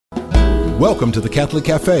Welcome to the Catholic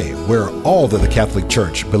Cafe, where all that the Catholic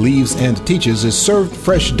Church believes and teaches is served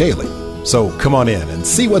fresh daily. So come on in and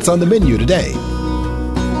see what's on the menu today.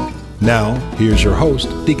 Now, here's your host,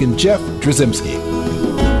 Deacon Jeff Drzymski.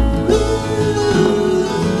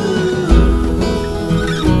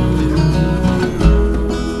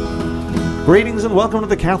 Greetings and welcome to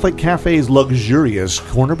the Catholic Cafe's luxurious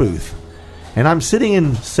corner booth. And I'm sitting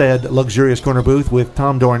in said luxurious corner booth with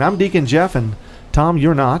Tom Doran. I'm Deacon Jeff, and Tom,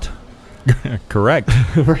 you're not. Correct.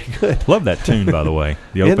 Very good. Love that tune, by the way.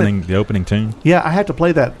 The opening tune. Yeah, I have to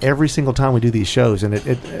play that every single time we do these shows, and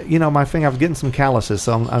it you know, my thing, I was getting some calluses,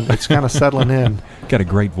 so it's kind of settling in. Got a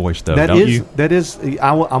great voice, though, That is. you?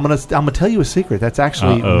 I'm gonna tell you a secret. That's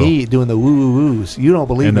actually me doing the woo woo woos. You don't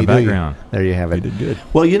believe in me, the background. Do you? There you have it. You did good.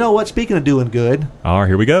 Well, you know what? Speaking of doing good, All right,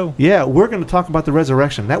 here we go. yeah, we're going to talk about the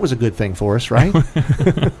resurrection. That was a good thing for us, right?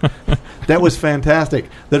 That was fantastic.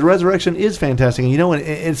 The resurrection is fantastic. And, you know,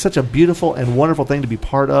 it's such a beautiful and wonderful thing to be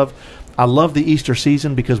part of. I love the Easter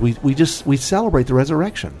season because we celebrate the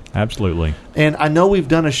resurrection. Absolutely. And I know we've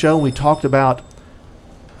done a show and we talked about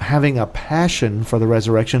having a passion for the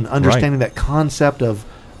resurrection, understanding that concept of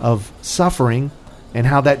suffering and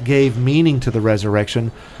how that gave meaning to the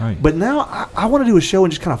resurrection. Right. But now I want to do a show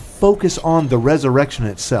and just kind of focus on the resurrection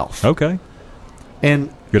itself. Okay.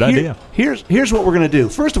 And Good idea. Here's what we're going to do.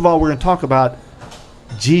 First of all, we're going to talk about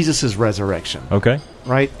Jesus' resurrection. Okay.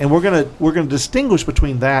 Right? And we're going to distinguish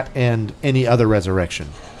between that and any other resurrection.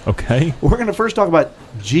 Okay. We're going to first talk about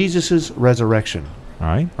Jesus' resurrection. All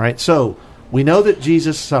right. All right? So, we know that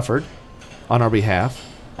Jesus suffered on our behalf.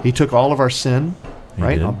 He took all of our sin, He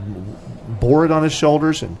right? did. Bore it on his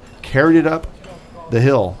shoulders and carried it up the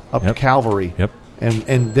hill, up to Calvary. Yep.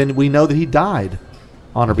 And then we know that he died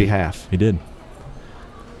on our behalf. He did.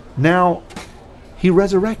 Now, he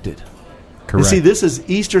resurrected. Correct. And see, this is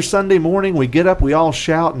Easter Sunday morning. We get up, we all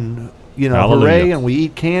shout and, you know, Hallelujah. hooray, and we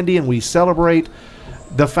eat candy and we celebrate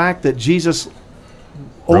the fact that Jesus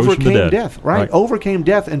Rose from the overcame dead. death, right? Right. Overcame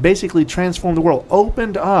death and basically transformed the world,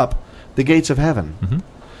 opened up the gates of heaven. Mm-hmm.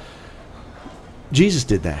 Jesus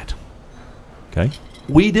did that. Okay.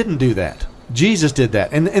 We didn't do that. Jesus did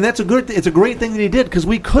that. And that's it's a great thing that he did because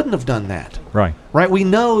we couldn't have done that. Right. Right? We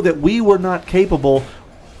know that we were not capable.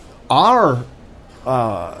 We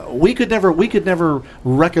could never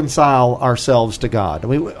reconcile ourselves to God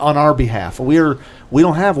on our behalf. We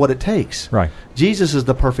don't have what it takes. Right. Jesus is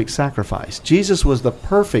the perfect sacrifice. Jesus was the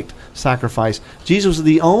perfect sacrifice. Jesus was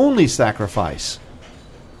the only sacrifice,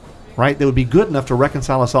 right, that would be good enough to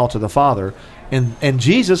reconcile us all to the Father. And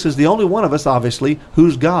Jesus is the only one of us, obviously,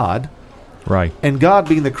 who's God. Right. And God,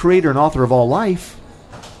 being the creator and author of all life,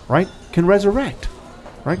 right, can resurrect.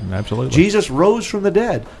 Right? Absolutely. Jesus rose from the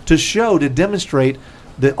dead to demonstrate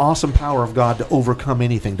the awesome power of God to overcome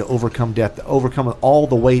anything, to overcome death, to overcome all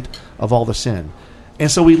the weight of all the sin.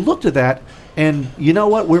 And so we looked at that, and you know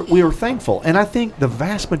what? We are thankful. And I think the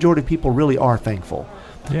vast majority of people really are thankful.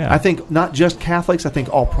 Yeah. I think not just Catholics, I think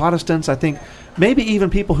all Protestants, I think maybe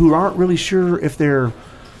even people who aren't really sure if they're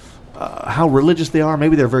how religious they are.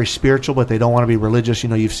 Maybe they're very spiritual, but they don't want to be religious. You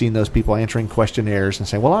know, you've seen those people answering questionnaires and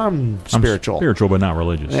saying, well, I'm spiritual. I'm spiritual, but not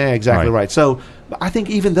religious. Yeah, exactly right. So I think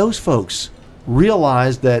even those folks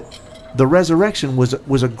realized that the resurrection was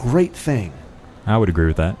a great thing. I would agree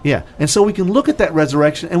with that. Yeah. And so we can look at that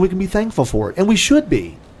resurrection and we can be thankful for it. And we should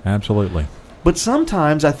be. Absolutely. But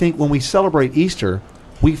sometimes I think when we celebrate Easter,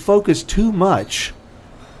 we focus too much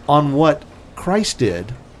on what Christ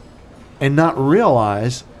did and not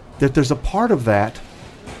realize that there's a part of that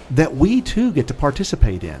we too get to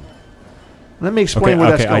participate in. Let me explain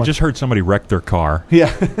where that's going. I just heard somebody wreck their car.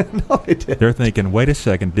 Yeah, no, they did. They're thinking, wait a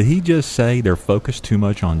second, did he just say they're focused too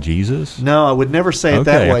much on Jesus? No, I would never say it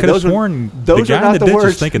that way. I could have sworn those the are guy not in the the ditch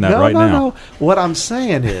words. is thinking that no, right no, now. No. What I'm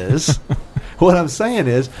saying is,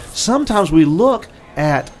 sometimes we look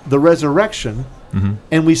at the resurrection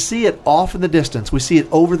and we see it off in the distance. We see it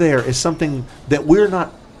over there as something that we're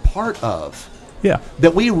not part of. Yeah.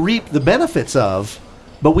 That we reap the benefits of,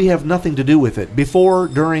 but we have nothing to do with it before,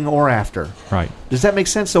 during, or after. Right. Does that make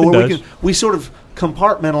sense? So we sort of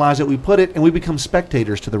compartmentalize it, we put it, and we become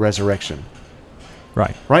spectators to the resurrection.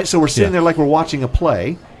 Right. Right? So we're sitting there like we're watching a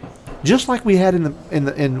play, just like we had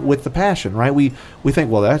in with the Passion, right? We think,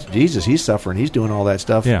 well, that's Jesus, he's suffering, he's doing all that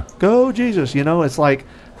stuff. Yeah. Go Jesus, you know, it's like,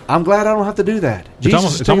 I'm glad I don't have to do that.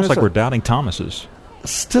 It's almost like we're doubting Thomas's.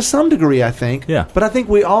 To some degree, I think. Yeah. But I think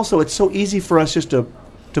we also, it's so easy for us just to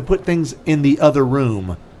put things in the other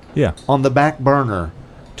room. Yeah. On the back burner,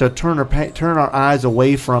 to turn our eyes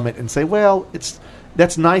away from it and say, well,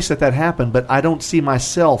 that's nice that happened, but I don't see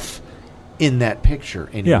myself in that picture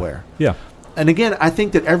anywhere. Yeah. And again, I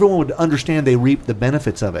think that everyone would understand they reap the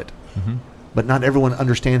benefits of it. Mm-hmm. But not everyone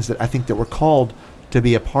understands that. I think that we're called to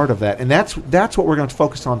be a part of that. And that's what we're going to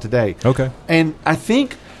focus on today. Okay. And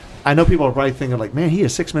I know people are probably thinking like, man, he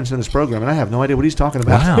has 6 minutes in this program, and I have no idea what he's talking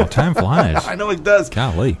about. Wow, time flies. I know it does.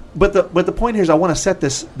 Golly. But the point here is I want to set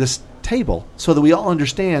this table so that we all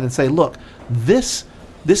understand and say, look, this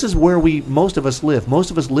is where most of us live.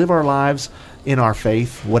 Most of us live our lives in our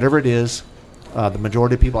faith, whatever it is. The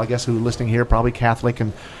majority of people, I guess, who are listening here, probably Catholic,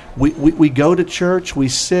 and we go to church, we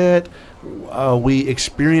sit, we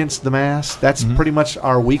experience the Mass. That's pretty much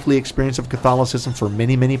our weekly experience of Catholicism for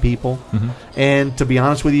many, many people. Mm-hmm. And to be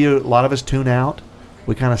honest with you, a lot of us tune out.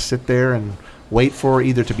 We kind of sit there and wait for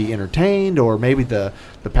either to be entertained or maybe the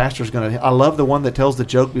pastor's going to... I love the one that tells the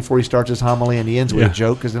joke before he starts his homily and he ends with a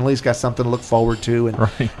joke because then at least got something to look forward to. And,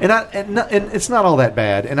 right. and it's not all that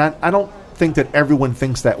bad. And I don't think that everyone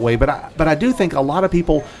thinks that way, but I do think a lot of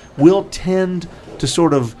people will tend to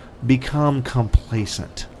sort of become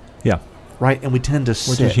complacent. Yeah. Right? And we tend to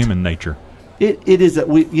sit. Which is human nature. It is that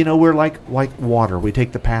we're like water. We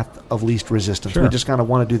take the path of least resistance. Sure. We just kind of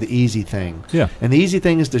want to do the easy thing. Yeah. And the easy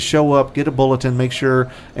thing is to show up, get a bulletin, make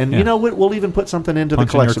sure, and we'll even put something into Punching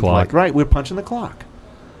the collection your clock. plate. Right? We're punching the clock.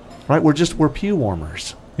 Right? We're pew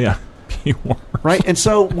warmers. Yeah. Pew warmers. Right? And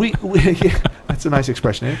so we that's a nice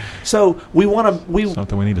expression. Eh? So we want to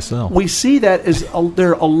something we need to sell. We see that as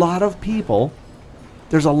there are a lot of people.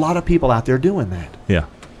 There's a lot of people out there doing that. Yeah.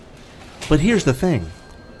 But here's the thing.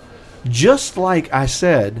 Just like I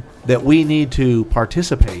said that we need to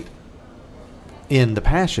participate in the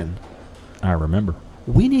Passion, I remember.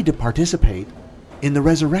 we need to participate in the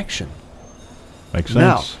resurrection. Makes sense.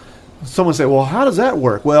 Now, someone say, well, how does that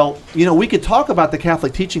work? Well, we could talk about the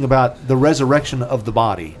Catholic teaching about the resurrection of the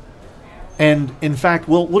body. And, in fact,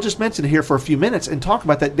 we'll just mention it here for a few minutes and talk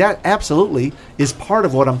about that. That absolutely is part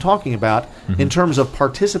of what I'm talking about in terms of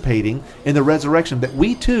participating in the resurrection. That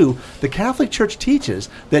we, too, the Catholic Church teaches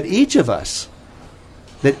that each of us,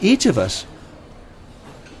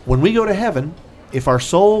 when we go to heaven, if our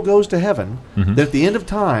soul goes to heaven, that at the end of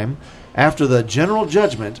time, after the general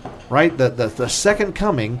judgment, right, the second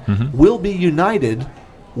coming, we'll be united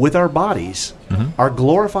with our bodies, our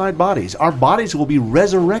glorified bodies. Our bodies will be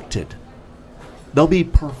resurrected. They'll be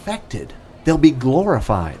perfected. They'll be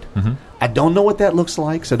glorified. I don't know what that looks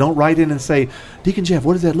like, so don't write in and say, Deacon Jeff,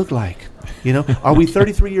 what does that look like? Are we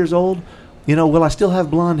 33 years old? Will I still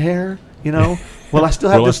have blonde hair? Will I still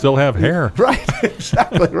have I still have hair? Right,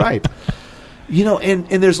 exactly right.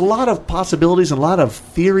 And there's a lot of possibilities and a lot of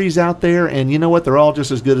theories out there, and you know what? They're all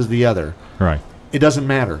just as good as the other. Right. It doesn't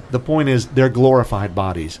matter. The point is they're glorified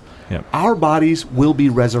bodies. Yep. Our bodies will be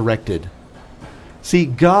resurrected. See,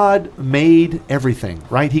 God made everything,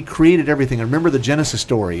 right? He created everything. And remember the Genesis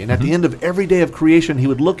story. And at the end of every day of creation, he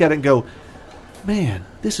would look at it and go, man,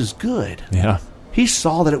 this is good. Yeah. He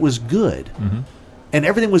saw that it was good. And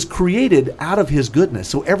everything was created out of his goodness.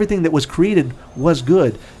 So everything that was created was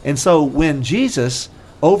good. And so when Jesus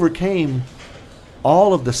overcame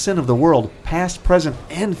all of the sin of the world, past, present,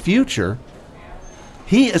 and future,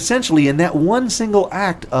 he essentially, in that one single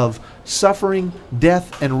act of suffering,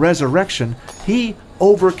 death, and resurrection, he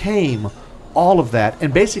overcame all of that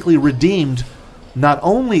and basically redeemed not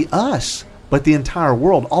only us, but the entire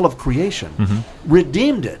world, all of creation.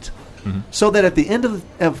 Redeemed it. So that at the end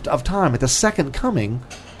of time, at the second coming,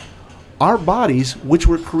 our bodies, which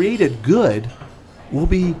were created good, will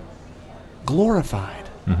be glorified,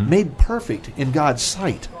 made perfect in God's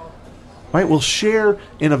sight. Right? We'll share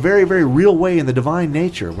in a very, very real way in the divine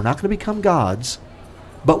nature. We're not going to become gods,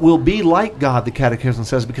 but we'll be like God, the Catechism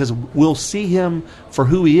says, because we'll see him for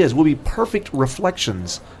who he is. We'll be perfect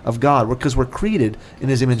reflections of God because we're created in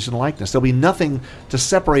his image and likeness. There'll be nothing to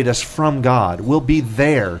separate us from God. We'll be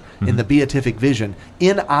there in the beatific vision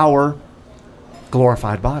in our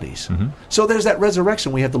glorified bodies. So there's that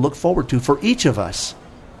resurrection we have to look forward to for each of us.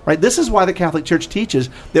 Right? This is why the Catholic Church teaches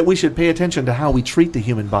that we should pay attention to how we treat the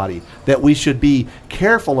human body, that we should be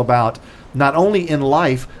careful about, not only in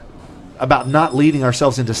life, about not leading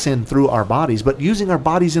ourselves into sin through our bodies, but using our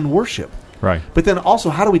bodies in worship. Right. But then also,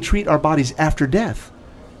 how do we treat our bodies after death?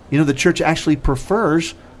 The Church actually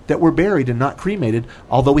prefers that we're buried and not cremated,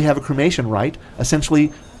 although we have a cremation rite.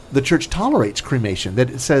 Essentially, the Church tolerates cremation, that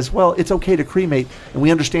it says, well, it's okay to cremate, and we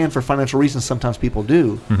understand for financial reasons sometimes people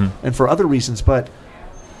do, and for other reasons, but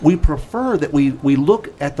we prefer that we look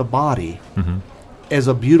at the body as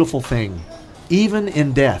a beautiful thing, even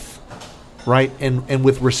in death, right? And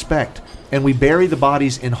with respect. And we bury the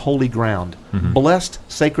bodies in holy ground. Blessed,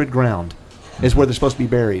 sacred ground is where they're supposed to be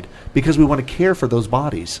buried, because we want to care for those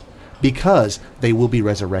bodies, because they will be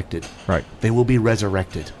resurrected. Right. They will be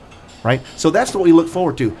resurrected. right? So that's what we look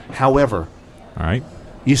forward to. However, All right.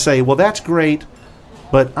 you say, well, that's great,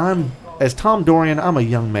 but as Tom Dorian, I'm a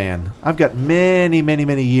young man. I've got many, many,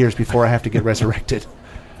 many years before I have to get resurrected,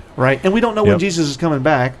 right? And we don't know when Jesus is coming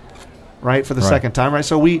back, right, for the second time, right?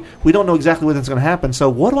 So we don't know exactly when it's going to happen. So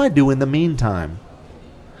what do I do in the meantime?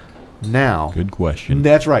 Now. Good question.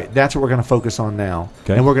 That's right. That's what we're going to focus on now.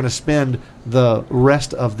 Okay. And we're going to spend the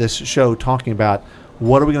rest of this show talking about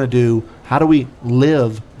what are we going to do? How do we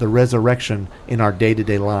live the resurrection in our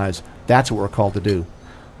day-to-day lives? That's what we're called to do.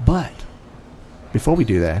 But before we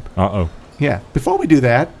do that, before we do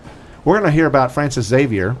that, we're going to hear about Francis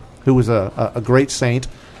Xavier, who was a great saint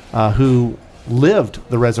who lived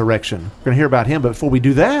the resurrection. We're going to hear about him. But before we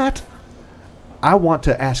do that, I want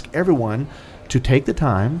to ask everyone to take the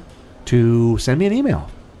time to send me an email.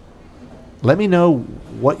 Let me know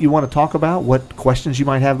what you want to talk about, what questions you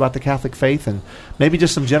might have about the Catholic faith, and maybe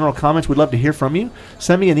just some general comments. We'd love to hear from you.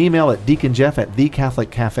 Send me an email at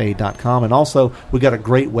deaconjeff@thecatholiccafe.com. And also, we got a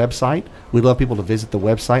great website. We'd love people to visit the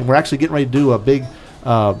website. We're actually getting ready to do a big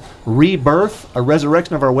rebirth, a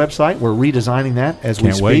resurrection of our website. We're redesigning that as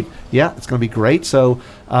we speak. Wait. Yeah, it's going to be great. So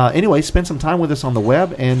anyway, spend some time with us on the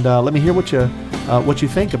web, and let me hear what you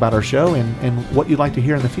think about our show and what you'd like to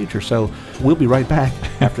hear in the future. So we'll be right back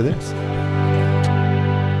after this.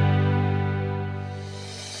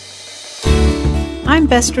 I'm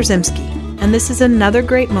Bess Drzymski, and this is another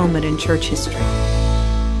great moment in church history.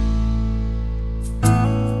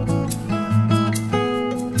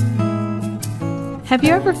 Have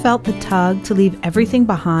you ever felt the tug to leave everything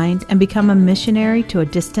behind and become a missionary to a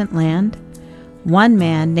distant land? One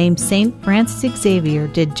man named St. Francis Xavier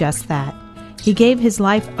did just that. He gave his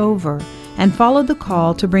life over and followed the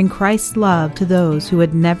call to bring Christ's love to those who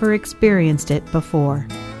had never experienced it before.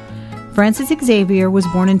 Francis Xavier was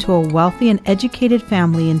born into a wealthy and educated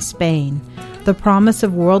family in Spain. The promise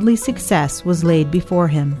of worldly success was laid before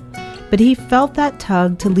him. But he felt that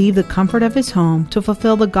tug to leave the comfort of his home to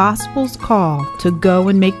fulfill the gospel's call to go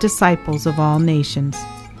and make disciples of all nations.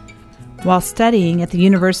 While studying at the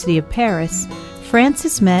University of Paris,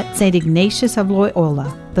 Francis met St. Ignatius of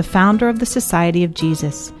Loyola, the founder of the Society of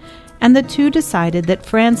Jesus, and the two decided that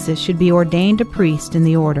Francis should be ordained a priest in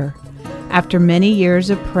the order. After many years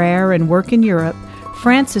of prayer and work in Europe,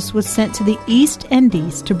 Francis was sent to the East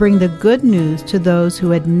Indies to bring the good news to those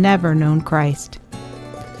who had never known Christ.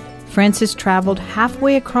 Francis traveled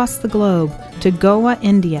halfway across the globe to Goa,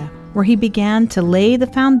 India, where he began to lay the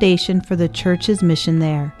foundation for the church's mission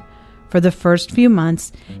there. For the first few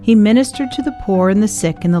months, he ministered to the poor and the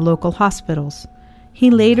sick in the local hospitals.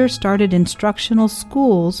 He later started instructional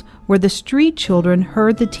schools where the street children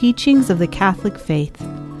heard the teachings of the Catholic faith.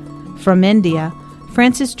 From India,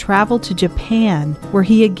 Francis traveled to Japan, where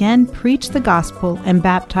he again preached the gospel and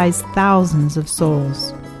baptized thousands of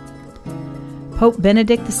souls. Pope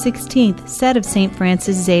Benedict XVI said of St.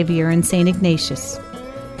 Francis Xavier and St. Ignatius,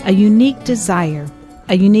 "A unique desire,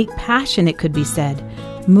 a unique passion, it could be said,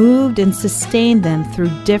 moved and sustained them through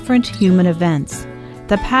different human events.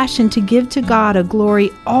 The passion to give to God a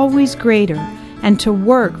glory always greater and to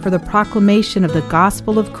work for the proclamation of the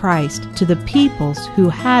gospel of Christ to the peoples who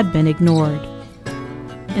had been ignored."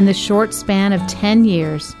 In the short span of 10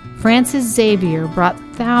 years, Francis Xavier brought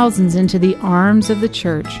thousands into the arms of the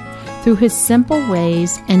church. Through his simple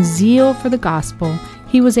ways and zeal for the gospel,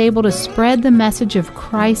 he was able to spread the message of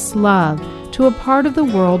Christ's love to a part of the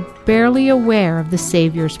world barely aware of the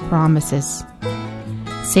Savior's promises.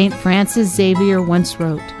 St. Francis Xavier once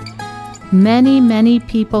wrote, "Many, many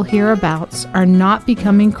people hereabouts are not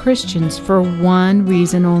becoming Christians for one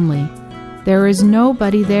reason only. There is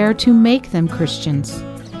nobody there to make them Christians."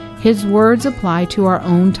 His words apply to our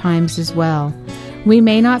own times as well. We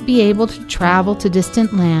may not be able to travel to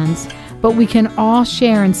distant lands, but we can all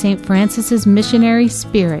share in St. Francis's missionary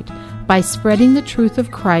spirit by spreading the truth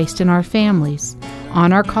of Christ in our families,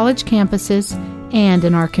 on our college campuses, and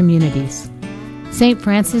in our communities. St.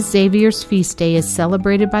 Francis Xavier's feast day is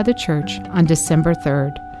celebrated by the Church on December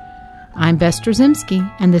 3rd. I'm Bess Drzymski,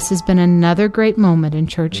 and this has been another great moment in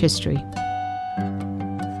church history.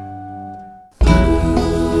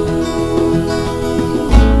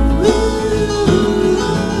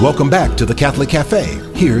 Welcome back to the Catholic Cafe.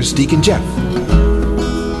 Here's Deacon Jeff.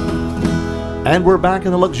 And we're back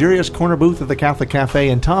in the luxurious corner booth of the Catholic Cafe.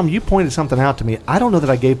 And Tom, you pointed something out to me. I don't know that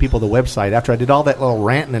I gave people the website after I did all that little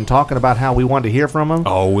ranting and talking about how we wanted to hear from them.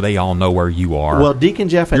 Oh, they all know where you are. Well, Deacon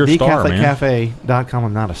Jeff at thecatholiccafe.com.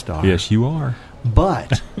 I'm not a star. Yes, you are.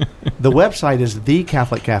 But the website is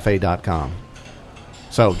thecatholiccafe.com.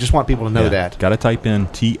 So just want people to know that. Got to type in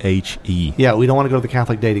THE. Yeah, we don't want to go to the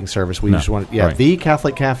Catholic dating service. We just want, right.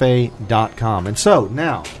 thecatholiccafe.com. And so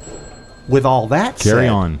now, with all that Carry said,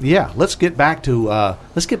 on. Yeah, let's get back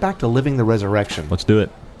to living the resurrection. Let's do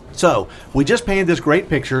it. So, we just painted this great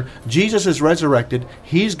picture. Jesus is resurrected.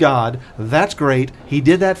 He's God. That's great. He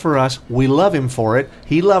did that for us. We love Him for it.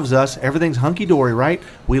 He loves us. Everything's hunky-dory, right?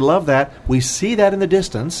 We love that. We see that in the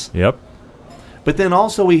distance. Yep. But then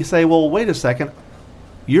also we say, well, wait a second.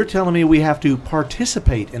 You're telling me we have to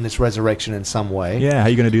participate in this resurrection in some way. Yeah, how are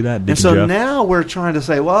you going to do that, Deacon And so Jeff? now we're trying to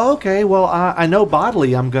say, well, okay, well, I know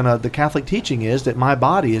bodily the Catholic teaching is that my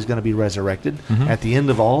body is going to be resurrected at the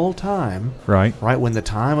end of all time. Right. Right, when the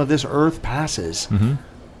time of this earth passes. Mm-hmm.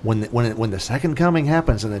 When the second coming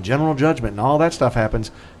happens and the general judgment and all that stuff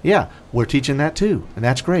happens, yeah, we're teaching that too, and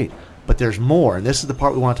that's great. But there's more, and this is the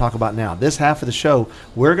part we want to talk about now. This half of the show,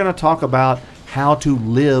 we're going to talk about how to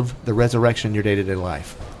live the resurrection in your day-to-day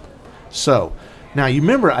life. So, now you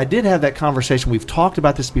remember I did have that conversation. We've talked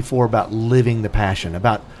about this before about living the passion,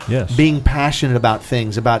 about being passionate about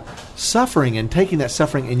things, about suffering and taking that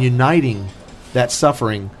suffering and uniting that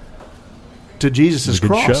suffering to Jesus'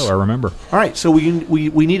 cross. Good show, I remember. All right, so we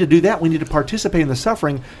need to do that. We need to participate in the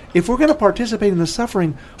suffering. If we're going to participate in the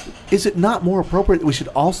suffering, is it not more appropriate that we should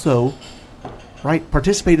also,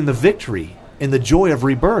 participate in the victory, in the joy of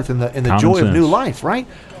rebirth, in the joy of new life, right?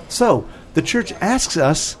 So the church asks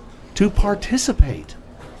us to participate.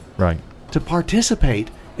 Right. To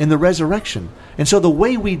participate in the resurrection. And so the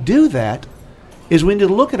way we do that is we need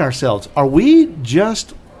to look at ourselves. Are we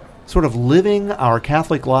just sort of living our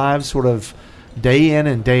Catholic lives sort of day in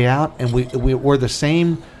and day out, and we're the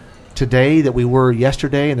same today that we were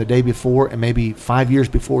yesterday and the day before and maybe 5 years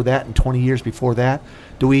before that and 20 years before that?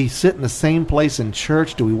 Do we sit in the same place in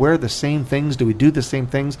church? Do we wear the same things? Do we do the same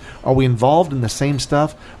things? Are we involved in the same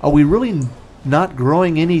stuff? Are we really not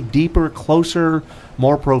growing any deeper, closer,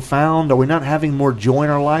 more profound? Are we not having more joy in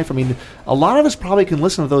our life? I mean, a lot of us probably can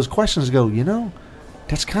listen to those questions and go,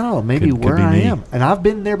 that's kind of maybe where I am. And I've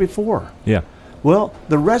been there before. Yeah. Well,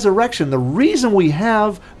 the resurrection, the reason we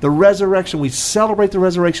have the resurrection, we celebrate the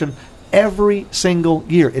resurrection every single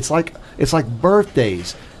year. It's like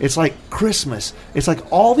birthdays. It's like Christmas. It's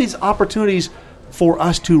like all these opportunities for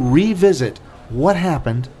us to revisit what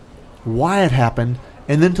happened, why it happened,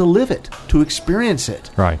 and then to live it, to experience it.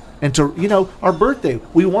 Right. And to, our birthday,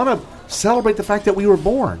 we want to celebrate the fact that we were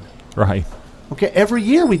born. Right. Okay, every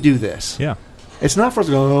year we do this. Yeah. It's not for us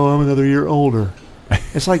to go, I'm another year older.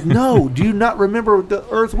 It's like, no, do you not remember the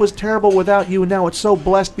earth was terrible without you, and now it's so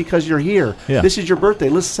blessed because you're here? Yeah. This is your birthday.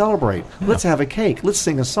 Let's celebrate. Yeah. Let's have a cake. Let's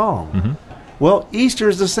sing a song. Mm-hmm. Well, Easter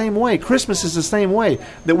is the same way. Christmas is the same way,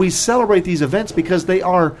 that we celebrate these events because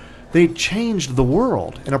they changed the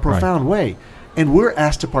world in a profound way, and we're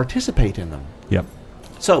asked to participate in them. Yep.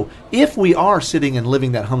 So if we are sitting and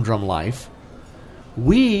living that humdrum life,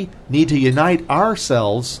 we need to unite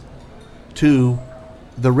ourselves to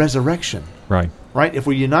the resurrection. Right. Right? If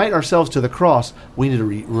we unite ourselves to the cross, we need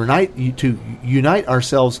to unite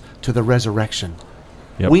ourselves to the resurrection.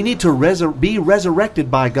 Yep. We need to be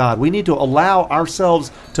resurrected by God. We need to allow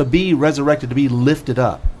ourselves to be resurrected, to be lifted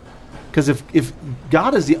up. Because if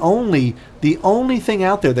God is the only thing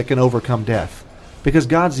out there that can overcome death, because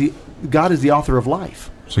God is the author of life.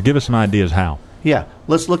 So give us some ideas how. Yeah,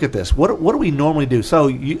 let's look at this. What do we normally do?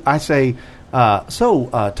 So I say,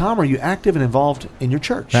 Tom, are you active and involved in your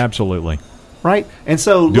church? Absolutely. Right? And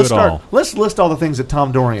so let's start. All. Let's list all the things that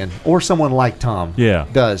Tom Dorian or someone like Tom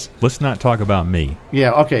does. Let's not talk about me.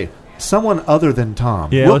 Yeah, okay. Someone other than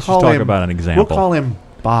Tom. Yeah, let's just talk about an example. We'll call him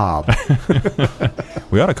Bob.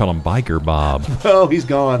 We ought to call him Biker Bob. Oh, he's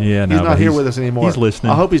gone. Yeah, he's not here with us anymore. He's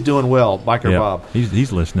listening. I hope he's doing well, Biker Bob.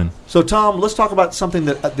 He's listening. So, Tom, let's talk about something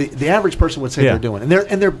that the average person would say they're doing.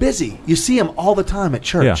 And they're busy. You see them all the time at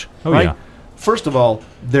church. Yeah. Oh, right? yeah. First of all,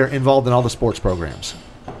 they're involved in all the sports programs.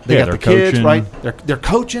 They got the coaching. kids, right? They're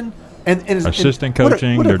coaching. And assistant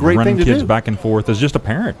coaching. What a great they're running thing to kids do. back and forth as just a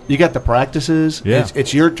parent. You got the practices. Yeah.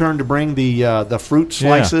 It's your turn to bring the fruit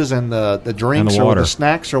slices and the drinks and the or the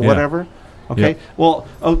snacks or whatever. Okay. Yep. Well,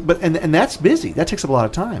 and that's busy. That takes up a lot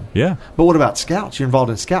of time. Yeah. But what about Scouts? You're involved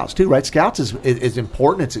in Scouts too, right? Scouts is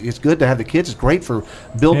important. It's good to have the kids. It's great for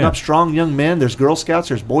building up strong young men. There's Girl Scouts.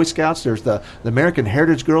 There's Boy Scouts. There's the American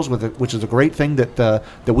Heritage Girls, which is a great thing that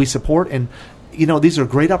we support. And these are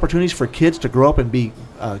great opportunities for kids to grow up and be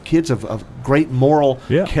kids of great moral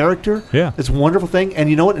character. Yeah. It's a wonderful thing. And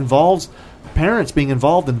it involves parents being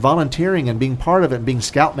involved in volunteering and being part of it and being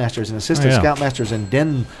scoutmasters and assistant scoutmasters and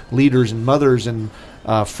den leaders and mothers and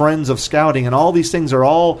Friends of Scouting, and all these things are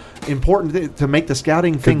all important to make the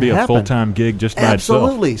scouting thing Could be happen. a full-time gig just by itself.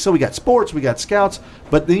 Absolutely. So we got sports, we got scouts,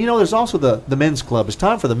 but there's also the men's club. It's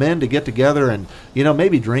time for the men to get together and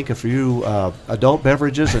maybe drink a few adult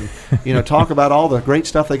beverages and talk about all the great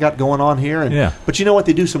stuff they got going on here. And but you know what?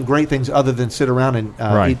 They do some great things other than sit around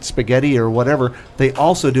and eat spaghetti or whatever. They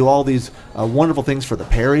also do all these wonderful things for the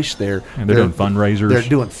parish. They're doing fundraisers. They're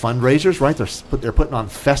doing fundraisers, right? They're putting on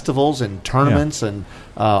festivals and tournaments and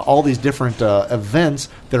all these different events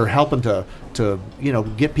that are helping to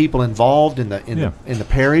get people involved in the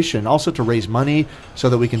parish, and also to raise money so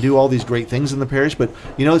that we can do all these great things in the parish. But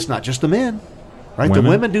it's not just the men, right? The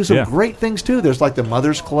women do some great things too. There's like the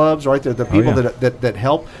mothers clubs, right? The people that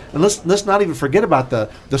help. And let's not even forget about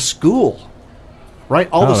the school. Right,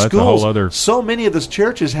 the schools. A whole other... So many of those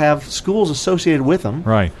churches have schools associated with them.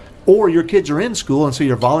 Right. Or your kids are in school, and so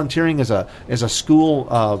you're volunteering as a school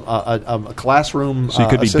a classroom so you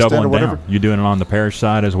could be assistant doubling or whatever. Down. You're doing it on the parish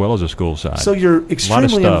side as well as the school side. So you're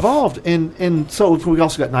extremely involved, and so we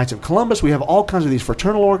also got Knights of Columbus. We have all kinds of these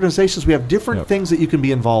fraternal organizations. We have different things that you can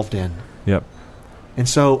be involved in. Yep. And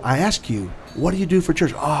so I ask you, what do you do for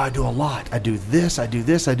church? Oh, I do a lot. I do this. I do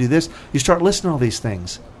this. I do this. You start listing all these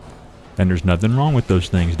things. And there's nothing wrong with those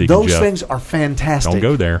things, Deacon Those Jeff. things are fantastic. Don't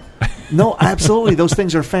go there. No, absolutely. Those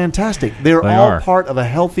things are fantastic. They all part of a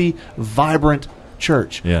healthy, vibrant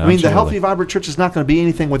church. Yeah, I mean, absolutely. the healthy, vibrant church is not going to be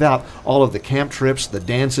anything without all of the camp trips, the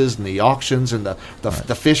dances, and the auctions, and the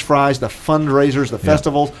fish fries, the fundraisers, the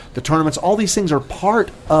festivals, the tournaments. All these things are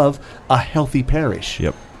part of a healthy parish.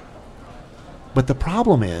 Yep. But the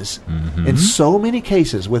problem is, in so many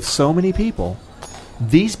cases with so many people,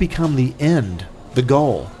 these become the end, the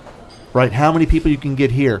goal. Right? How many people you can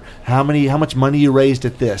get here? How much money you raised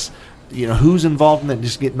at this? Who's involved in that?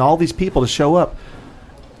 Just getting all these people to show up.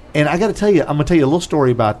 And I got to tell you, I'm going to tell you a little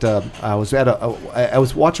story about. I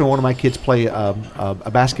was watching one of my kids play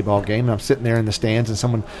a basketball game, and I'm sitting there in the stands, and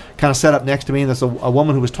someone kind of sat up next to me, and there's a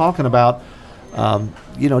woman who was talking about,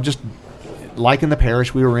 just like in the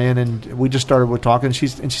parish we were in, and we just started talking. And she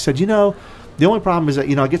said, the only problem is that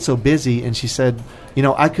I get so busy, and she said,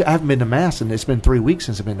 I haven't been to Mass, and it's been 3 weeks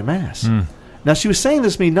since I've been to Mass. Now she was saying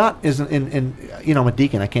this to me not as in I'm a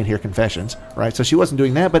deacon, I can't hear confessions, right? So she wasn't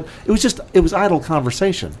doing that, but it was idle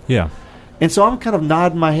conversation. Yeah. And so I'm kind of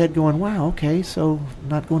nodding my head, going, "Wow, okay, so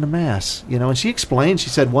not going to Mass, And she explained. She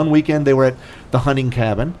said one weekend they were at the hunting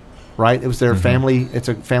cabin. Right, it was their family. It's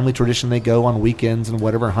a family tradition. They go on weekends and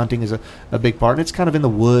whatever. Hunting is a big part, and it's kind of in the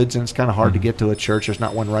woods, and it's kind of hard to get to a church. There's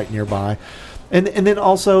not one right nearby, and then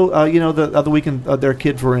also, the other weekend, their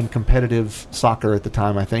kids were in competitive soccer at the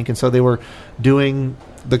time, I think, and so they were doing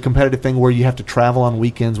the competitive thing where you have to travel on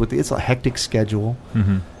weekends. It's a hectic schedule,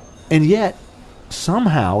 and yet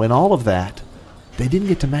somehow in all of that, they didn't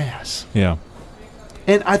get to Mass. Yeah,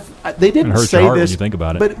 and they didn't say your heart this. when you think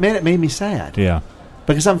about it, but man, it made me sad. Yeah.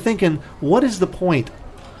 Because I'm thinking, what is the point?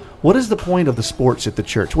 What is the point of the sports at the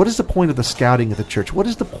church? What is the point of the scouting at the church? What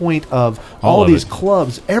is the point of all these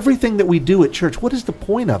clubs? Everything that we do at church, what is the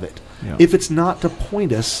point of it? Yeah. If it's not to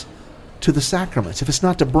point us to the sacraments, if it's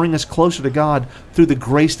not to bring us closer to God through the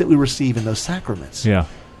grace that we receive in those sacraments. Yeah.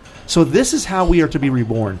 So this is how we are to be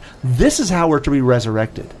reborn. This is how we're to be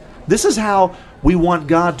resurrected. This is how we want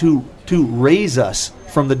God to raise us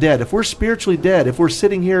from the dead. If we're spiritually dead, if we're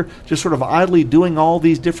sitting here just sort of idly doing all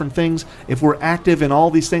these different things, if we're active in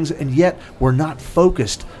all these things, and yet we're not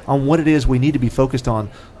focused on what it is we need to be focused on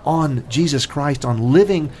Jesus Christ, on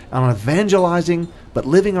living, on evangelizing, but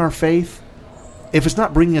living our faith, if it's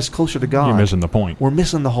not bringing us closer to God, you're missing the point. We're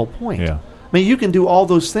missing the whole point. Yeah. I mean, you can do all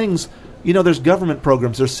those things. There's government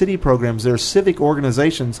programs, there's city programs, there's civic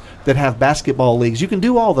organizations that have basketball leagues. You can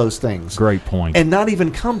do all those things. Great point. And not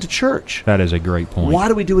even come to church. That is a great point. Why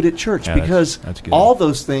do we do it at church? Yeah, because that's good. all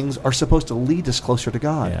those things are supposed to lead us closer to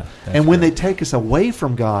God. Yeah, and when they take us away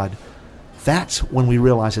from God, that's when we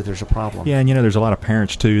realize that there's a problem. Yeah, and there's a lot of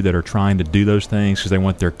parents, too, that are trying to do those things because they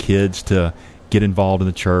want their kids to get involved in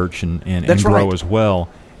the church and grow as well.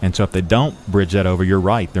 And so if they don't bridge that over, you're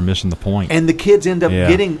right, they're missing the point. And the kids end up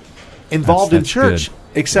getting involved in church, good.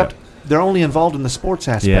 Except they're only involved in the sports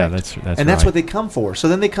aspect. Yeah, that's that's what they come for. So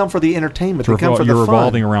then they come for the entertainment. They come for the fun. You're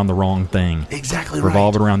revolving around the wrong thing. Exactly right.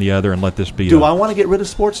 Revolve it around the other and let this be. Do I want to get rid of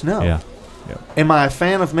sports? No. Yeah. Am I a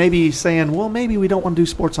fan of maybe saying, well, maybe we don't want to do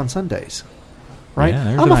sports on Sundays? Right?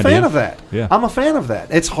 Yeah, I'm a fan of that. Yeah. I'm a fan of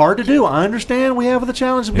that. It's hard to do. I understand we have the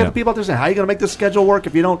challenge. We've got people out there saying, how are you going to make this schedule work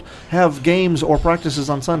if you don't have games or practices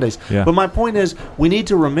on Sundays? Yeah. But my point is, we need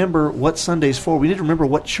to remember what Sunday's for. We need to remember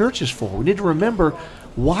what church is for. We need to remember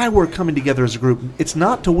why we're coming together as a group. It's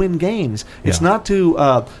not to win games. It's not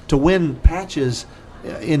to win patches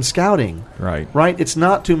in scouting. Right. It's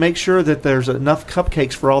not to make sure that there's enough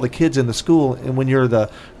cupcakes for all the kids in the school, and when you're the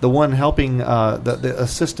one helping the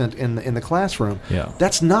assistant in the classroom. Yeah.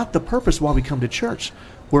 That's not the purpose why we come to church.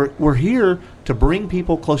 We're here to bring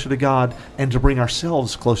people closer to God and to bring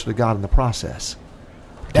ourselves closer to God in the process.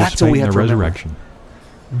 That's what we have to remember. Resurrection.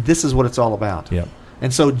 This is what it's all about. Yep.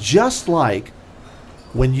 And so just like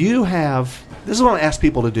when you have, this is what I ask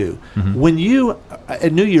people to do. Mm-hmm. When you,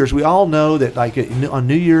 at New Year's, we all know that like on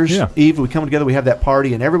New Year's Eve, we come together, we have that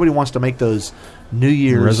party, and everybody wants to make those New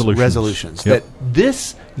Year's resolutions. Yep. That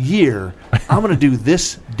this year, I'm going to do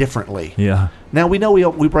this differently. Yeah. Now, we know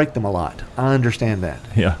we break them a lot. I understand that.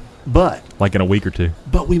 Yeah. But. Like in a week or two.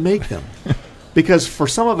 But we make them. Because for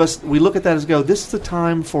some of us, we look at that as this is the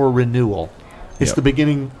time for renewal. It's the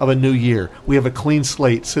beginning of a new year. We have a clean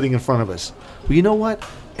slate sitting in front of us. Well, you know what?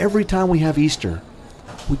 Every time we have Easter,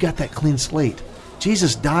 we got that clean slate.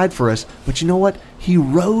 Jesus died for us, but you know what? He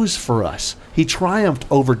rose for us. He triumphed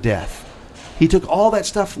over death. He took all that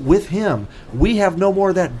stuff with him. We have no more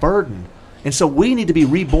of that burden. And so we need to be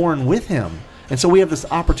reborn with him. And so we have this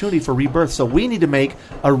opportunity for rebirth. So we need to make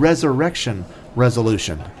a resurrection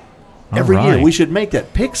resolution. Every year, we should make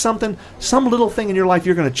that. Pick something, some little thing in your life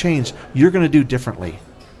you're going to change, you're going to do differently.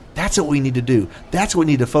 That's what we need to do. That's what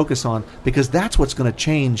we need to focus on, because that's what's going to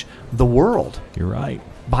change the world. You're right.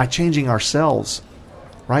 By changing ourselves,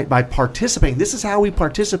 right? By participating. This is how we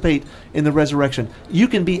participate in the resurrection. You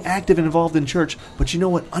can be active and involved in church, but you know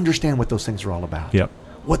what? Understand what those things are all about. Yep.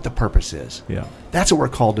 What the purpose is. Yeah. That's what we're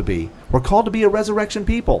called to be. We're called to be a resurrection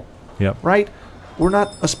people. Yep. Right? We're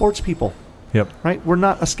not a sports people. Yep. Right? We're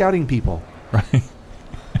not a scouting people. Right.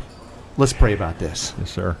 Let's pray about this.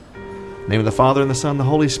 Yes, sir. In the name of the Father, and the Son, and the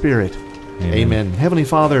Holy Spirit. Amen. Heavenly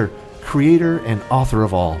Father, creator and author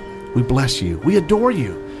of all, we bless you. We adore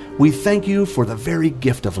you. We thank you for the very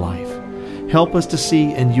gift of life. Help us to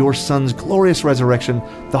see in your Son's glorious resurrection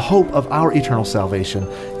the hope of our eternal salvation.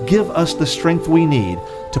 Give us the strength we need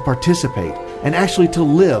to participate and actually to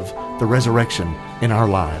live the resurrection in our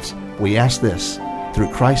lives. We ask this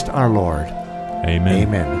through Christ our Lord. Amen.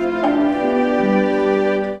 Amen.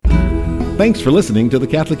 Thanks for listening to the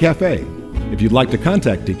Catholic Cafe. If you'd like to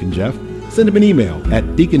contact Deacon Jeff, send him an email at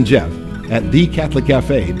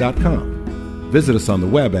deaconjeff@thecatholiccafe.com. Visit us on the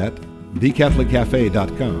web at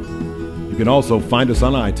thecatholiccafe.com. You can also find us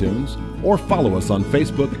on iTunes or follow us on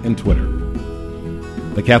Facebook and Twitter.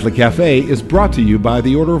 The Catholic Cafe is brought to you by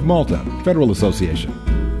the Order of Malta, Federal Association.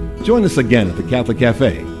 Join us again at the Catholic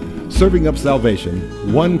Cafe, serving up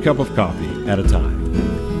salvation one cup of coffee at a time.